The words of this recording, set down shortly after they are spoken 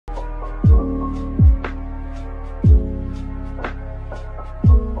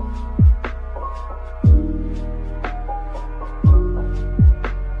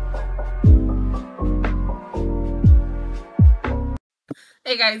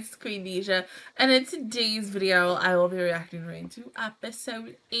Hey guys, it's Queendija, and in today's video, I will be reacting to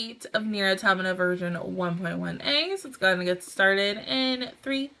episode 8 of NieR Automata version 1.1a. So let's go ahead and get started in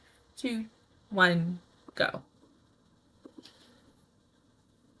 3, 2, 1, go.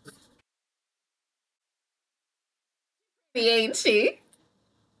 Ain't she?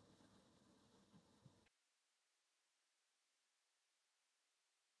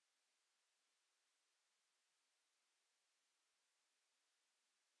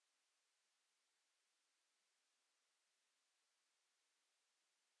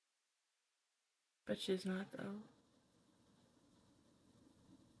 But she's not though.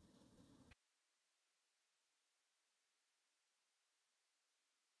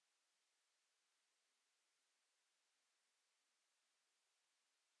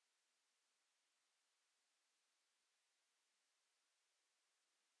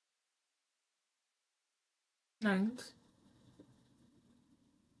 Nice.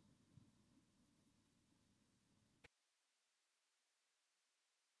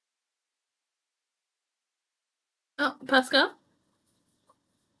 Oh, Pascal?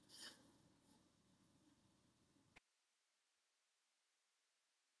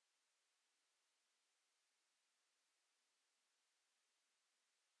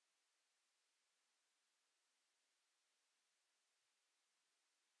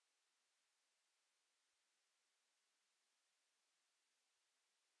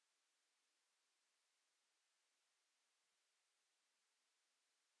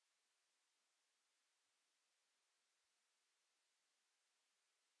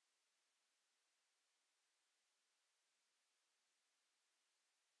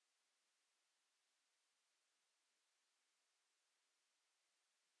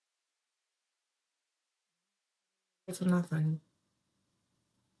 It's nothing.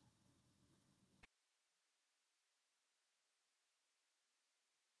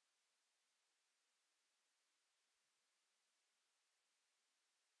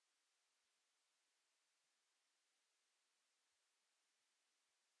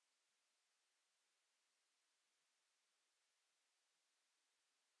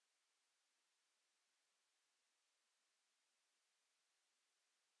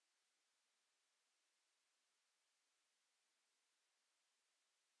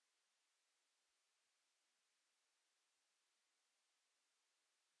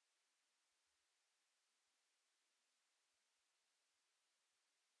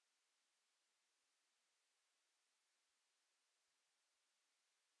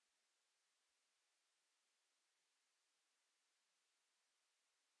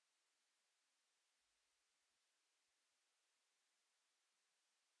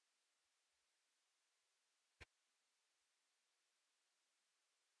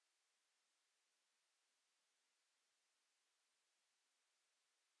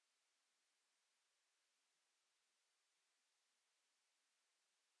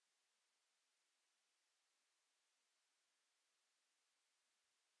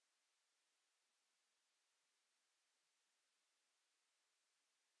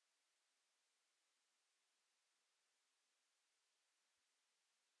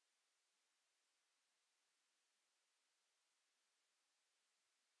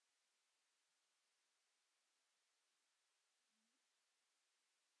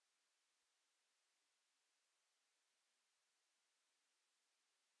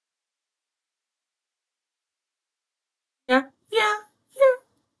 Yeah, yeah, yeah.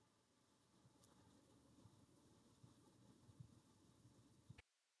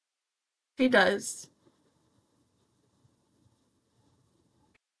 She does.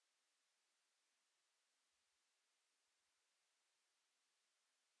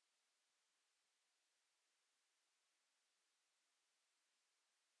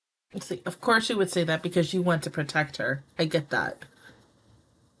 See, of course you would say that because you want to protect her. I get that.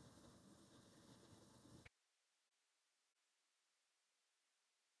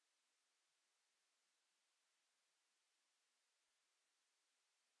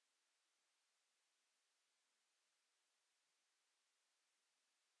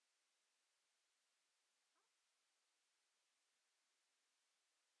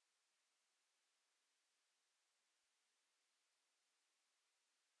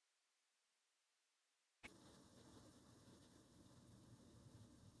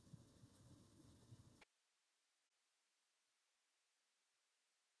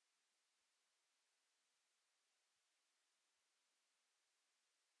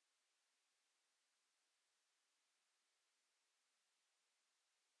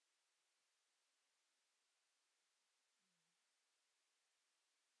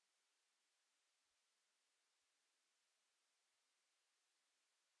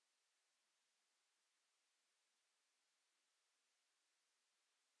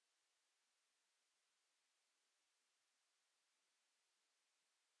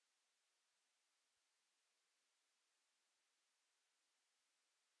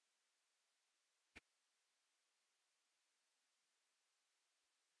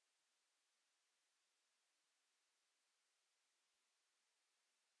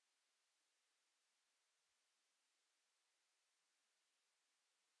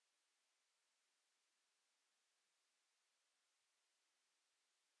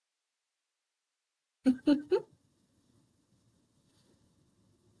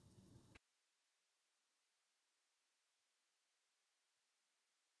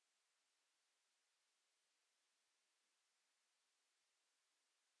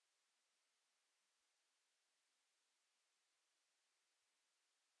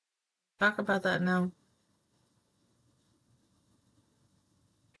 Talk about that now.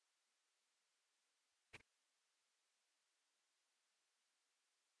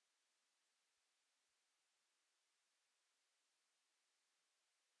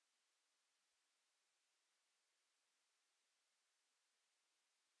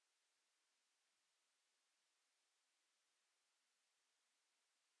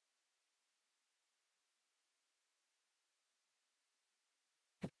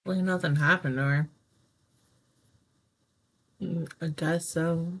 Well, nothing happened to her. I guess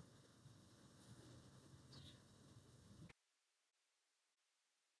so.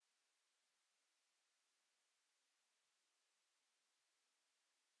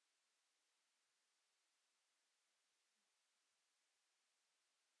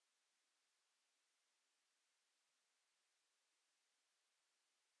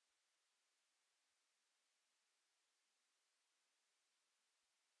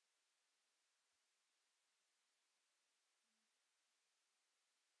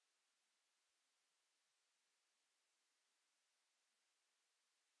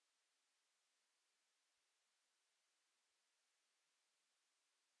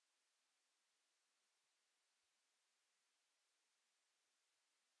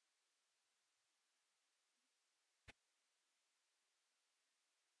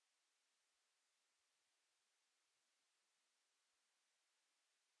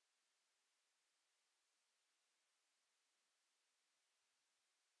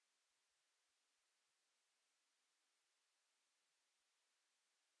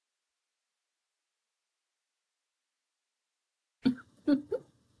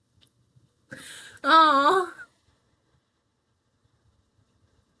 Oh,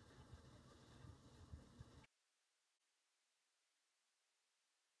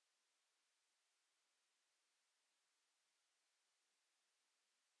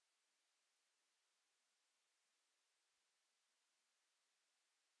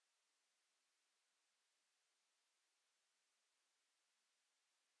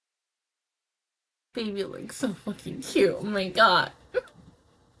 baby looks so fucking cute. Oh my god.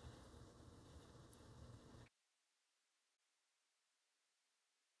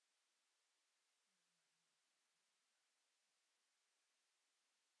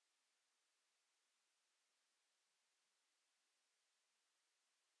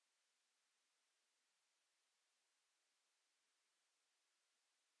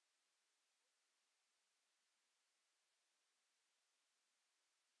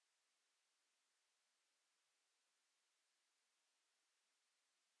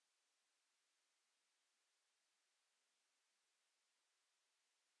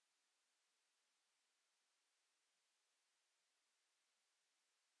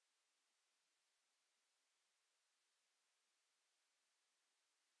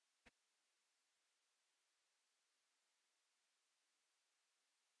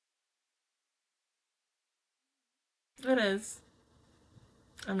 It is.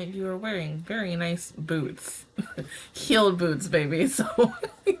 I mean, you were wearing very nice boots. Heeled boots, baby, so.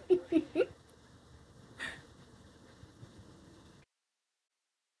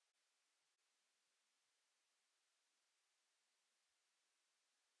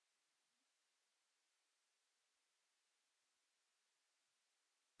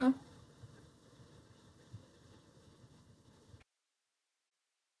 Oh,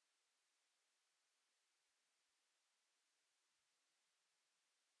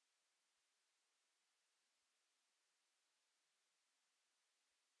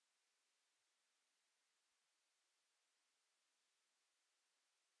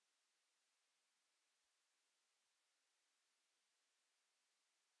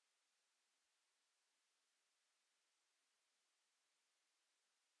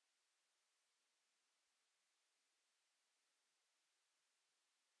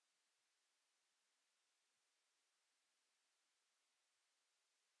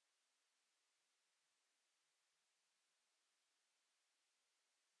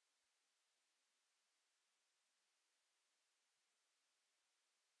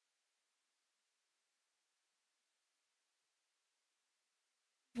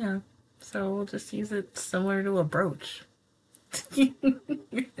 yeah. So we'll just use it similar to a brooch.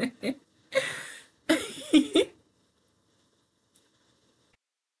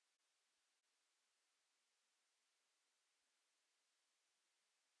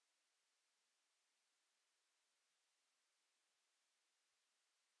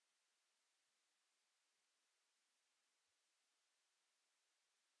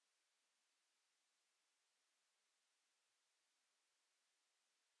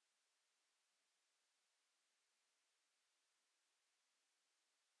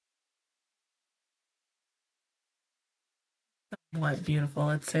 What beautiful.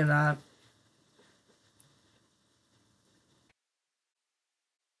 Let's say that.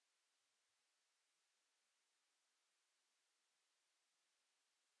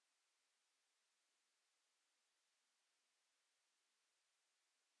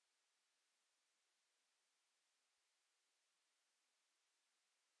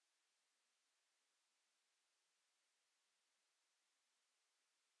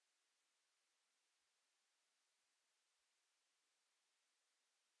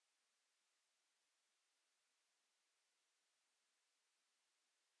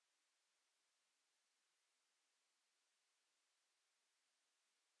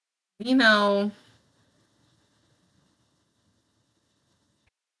 You know,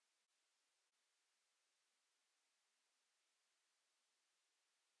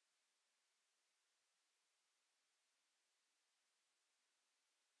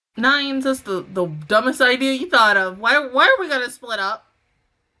 nines is the dumbest idea you thought of. Why are we gonna split up?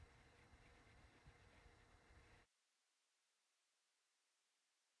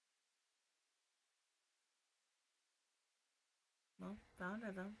 Well, found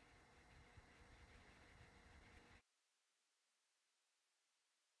her though.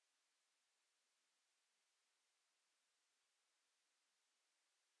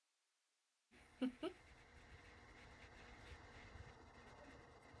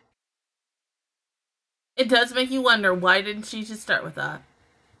 It does make you wonder, why didn't she just start with that?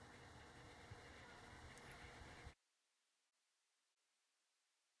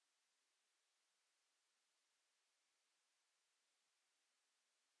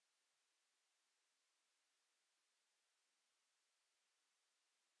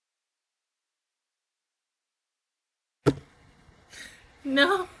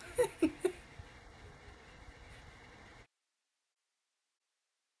 No.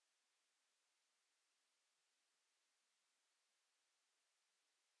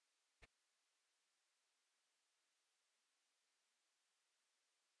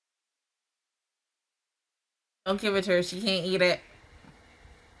 Don't give it to her. She can't eat it.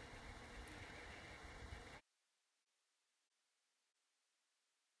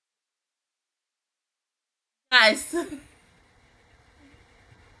 Yes.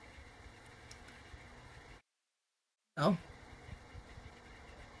 No.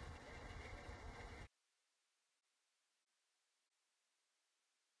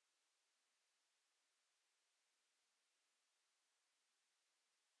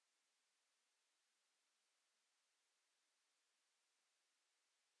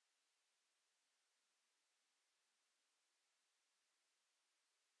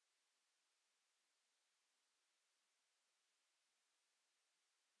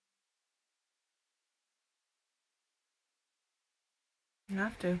 You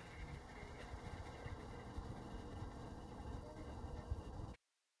have to.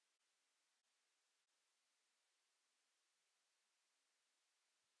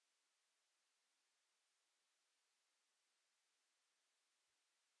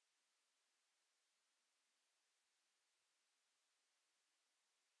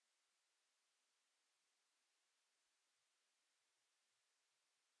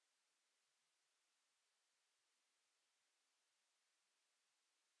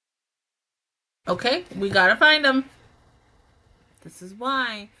 Okay, we gotta find him. This is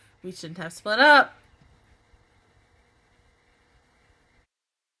why we shouldn't have split up.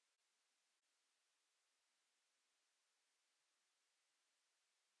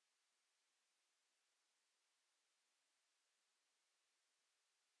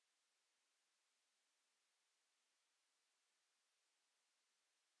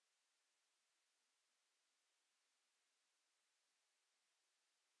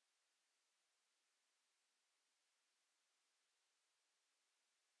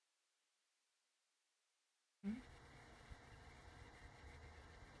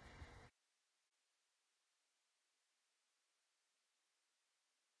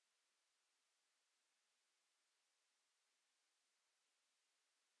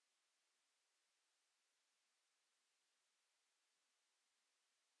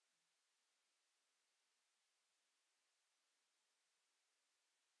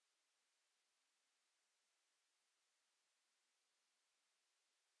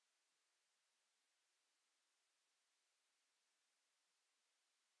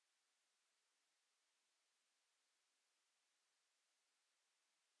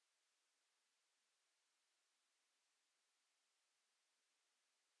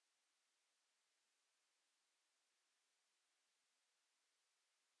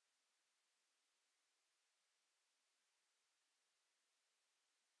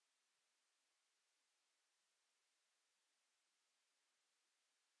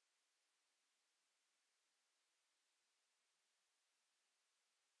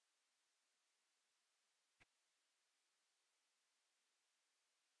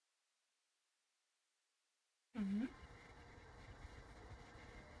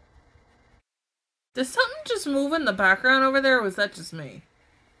 Does something just move in the background over there, or was that just me?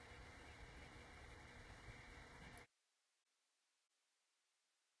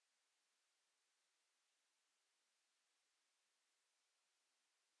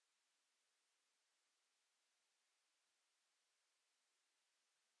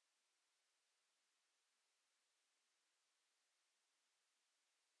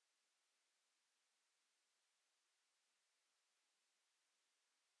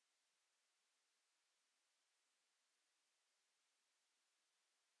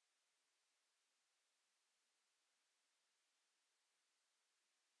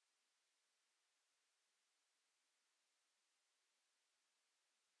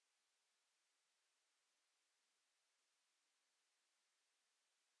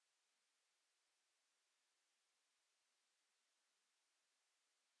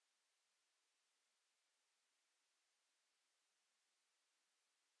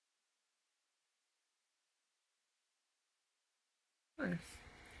 Nice.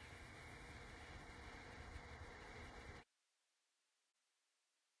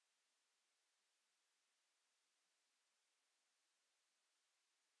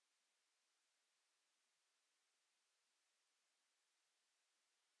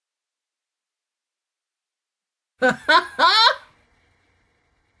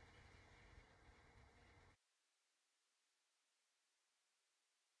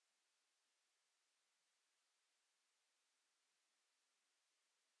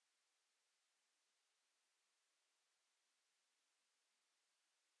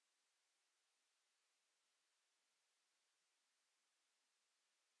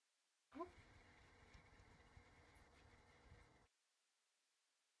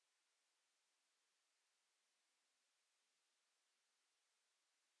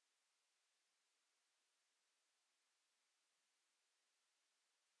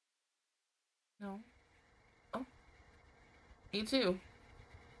 No. Oh, me too.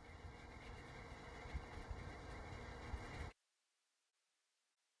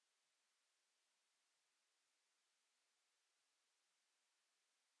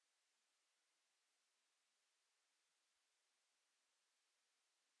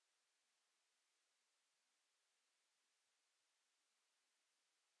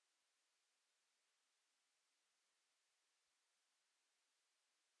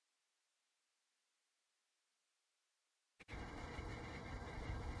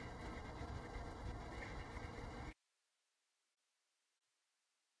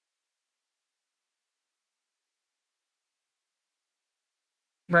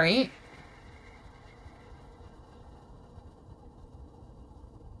 Right?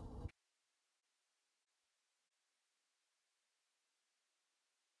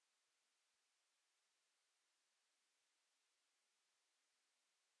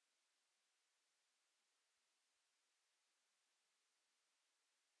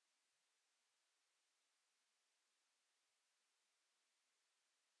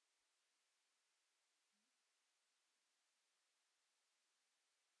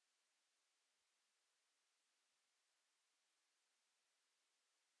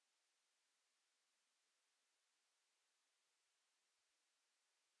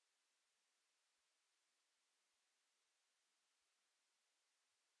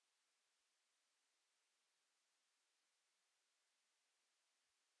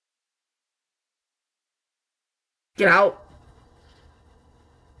 Get out.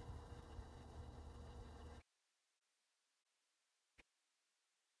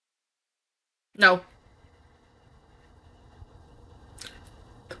 No.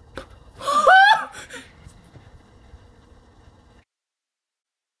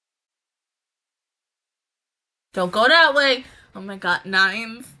 Don't go that way. Oh my god,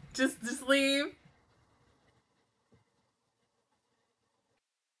 nines. Just leave.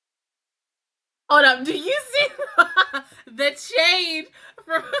 Hold up. Do you see the shade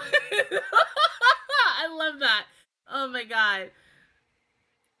from I love that. Oh my god.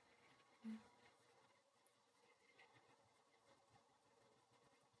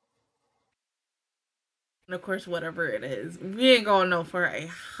 And of course, whatever it is, we ain't gonna know for a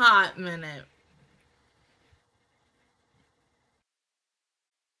hot minute.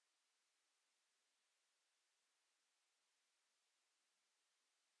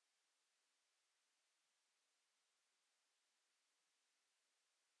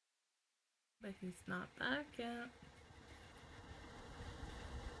 But he's not back yet.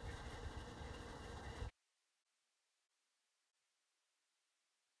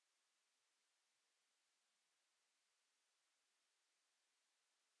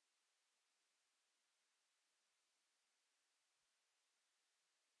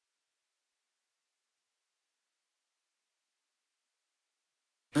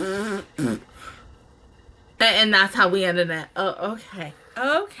 And that's how we ended it. Oh, okay.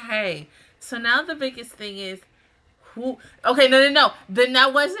 Okay. So now the biggest thing is who. Okay, no. Then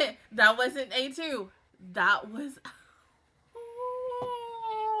that wasn't A2. That was.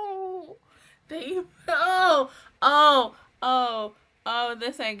 Oh, they. Oh, oh, oh.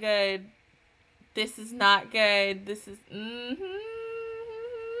 This ain't good. This is not good. This is.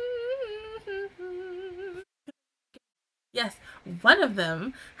 Yes, one of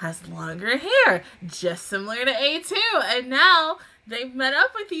them has longer hair, just similar to A2, and now they've met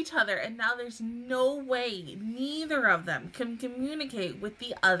up with each other, and now there's no way neither of them can communicate with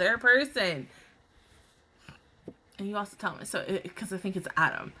the other person. And you also tell me, so, because I think it's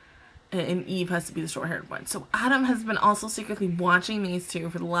Adam, and Eve has to be the short-haired one. So Adam has been also secretly watching these two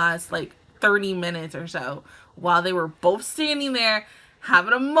for the last, like, 30 minutes or so, while they were both standing there,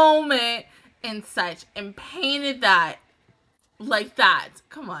 having a moment, and such, and painted that like that.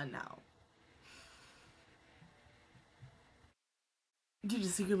 Come on now. You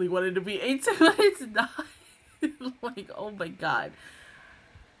just secretly wanted to be A2, but it's not. Like, oh my god.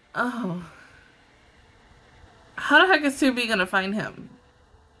 Oh. How the heck is 2B gonna find him?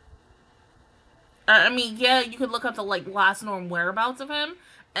 I mean, yeah, you could look up the, like, last known whereabouts of him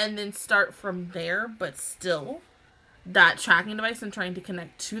and then start from there, but still, that tracking device and trying to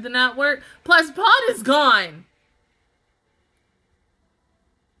connect to the network. Plus, Pod is gone.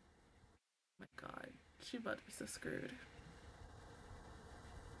 Oh my god. She about to be so screwed.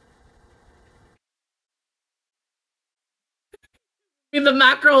 The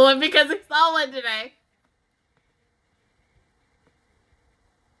macro one because I saw one today.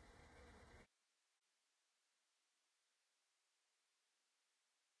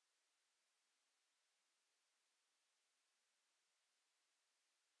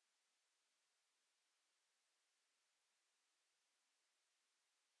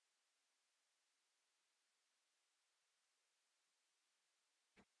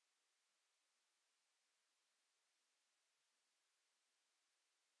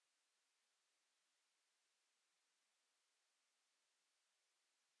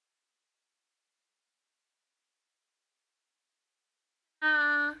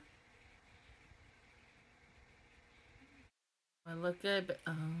 I look good, but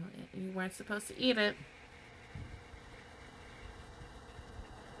you weren't supposed to eat it.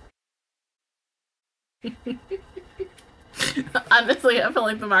 Honestly, I feel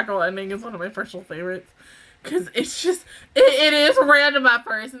like the mackerel ending is one of my personal favorites. Because it's just, it is random at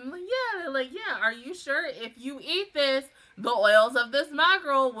first. And like, are you sure if you eat this, the oils of this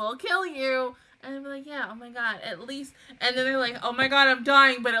mackerel will kill you? And I'm like, yeah, oh my god, at least. And then they're like, oh my god, I'm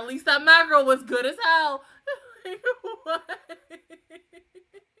dying, but at least that mackerel was good as hell. Like, what?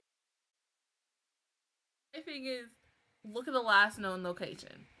 My thing is, look at the last known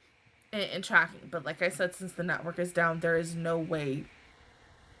location and tracking. But like I said, since the network is down, there is no way.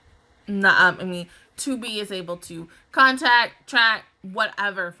 Not, I mean, 2B is able to contact, track,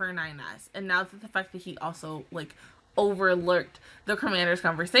 whatever for 9S. And now that the fact that he also, like, overlooked the commander's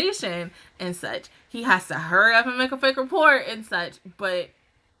conversation and such, he has to hurry up and make a fake report and such. But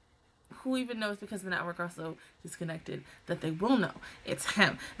who even knows, because the network also disconnected, that they will know it's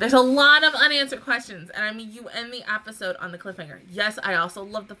him. There's a lot of unanswered questions. And I mean, you end the episode on the cliffhanger. Yes, I also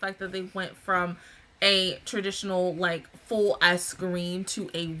love the fact that they went from a traditional, like, full S screen to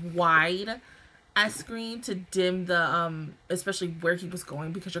a wide S screen to dim the especially where he was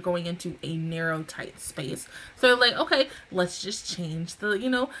going, because you're going into a narrow tight space. So like, okay, let's just change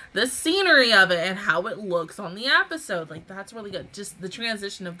the, the scenery of it and how it looks on the episode. Like, that's really good. Just the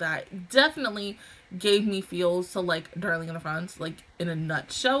transition of that definitely gave me feels to, like, Darling in the Franxx, like, in a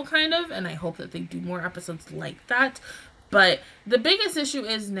nutshell, kind of. And I hope that they do more episodes like that. But the biggest issue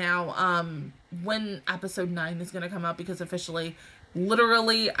is now when episode 9 is going to come out, because officially,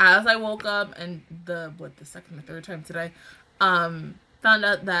 literally, as I woke up and the second or third time today, found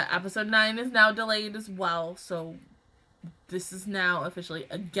out that episode 9 is now delayed as well. So this is now officially,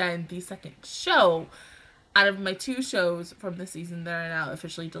 again, the second show out of my 2 shows from the season that are now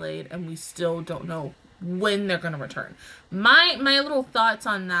officially delayed, and we still don't know when they're gonna return. My little thoughts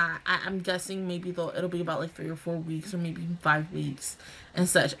on that, I'm guessing maybe it'll be about like 3 or 4 weeks, or maybe even 5 weeks and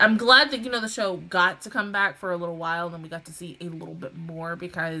such. I'm glad that the show got to come back for a little while, and we got to see a little bit more,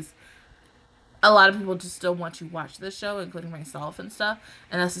 because a lot of people just still want to watch this show, including myself and stuff.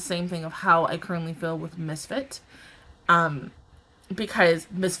 And that's the same thing of how I currently feel with Misfit. Because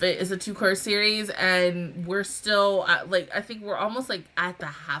Misfit is a 2-cour series, and we're still at, like, I think we're almost like at the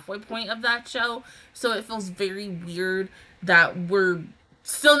halfway point of that show. So it feels very weird that we're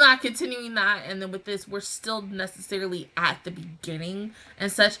still not continuing that. And then with this, we're still necessarily at the beginning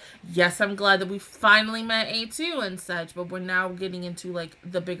and such. Yes, I'm glad that we finally met A2 and such, but we're now getting into like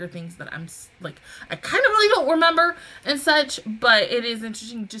the bigger things that I'm like, I kind of really don't remember and such, but it is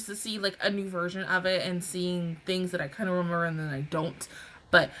interesting just to see like a new version of it and seeing things that I kind of remember and then I don't.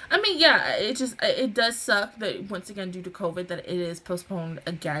 But I mean, yeah, it does suck that once again due to COVID that it is postponed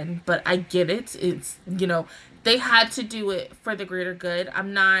again. But I get it. It's, you know, they had to do it for the greater good.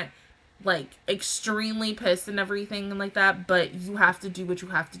 I'm not like extremely pissed and everything like that, but you have to do what you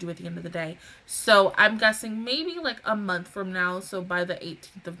have to do at the end of the day. So I'm guessing maybe like a month from now, so by the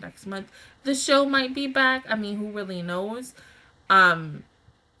 18th of next month, the show might be back. I mean, who really knows?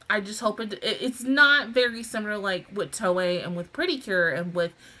 I just hope it's not very similar like with Toei and with Pretty Cure and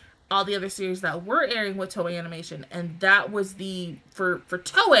with all the other series that were airing with Toei Animation. And that was the, for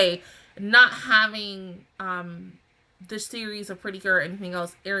Toei, not having the series of Pretty Cure or anything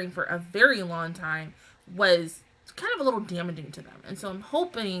else airing for a very long time was kind of a little damaging to them. And so I'm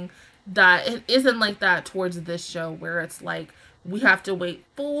hoping that it isn't like that towards this show where it's like we have to wait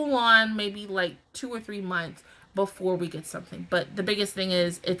full on maybe like 2 or 3 months before we get something. But the biggest thing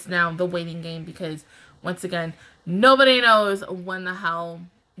is it's now the waiting game because once again, nobody knows when the hell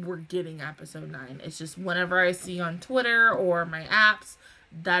we're getting episode 9. It's just whenever I see on Twitter or my apps,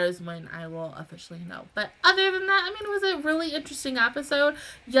 that is when I will officially know. But other than that, I mean, it was a really interesting episode.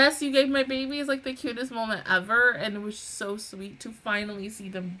 Yes, you gave my babies like the cutest moment ever, and it was so sweet to finally see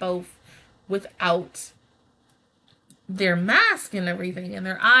them both without their mask and everything and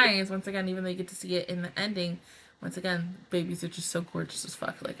their eyes. Once again, even though you get to see it in the ending, once again, babies are just so gorgeous as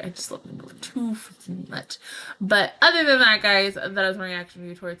fuck. Like, I just love them too freaking much. But other than that, guys, that is my reaction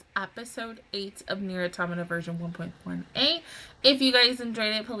review towards episode 8 of NieR Automata version 1.1a. If you guys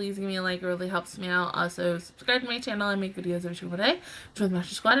enjoyed it, please give me a like. It really helps me out. Also, subscribe to my channel. I make videos every single day. Join the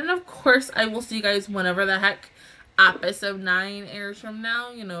Master Squad. And of course, I will see you guys whenever the heck episode 9 airs from now.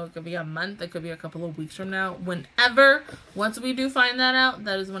 You know, it could be a month. It could be a couple of weeks from now. Whenever. Once we do find that out,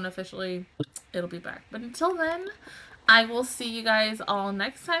 that is when officially it'll be back. But until then, I will see you guys all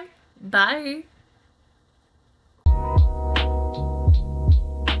next time. Bye.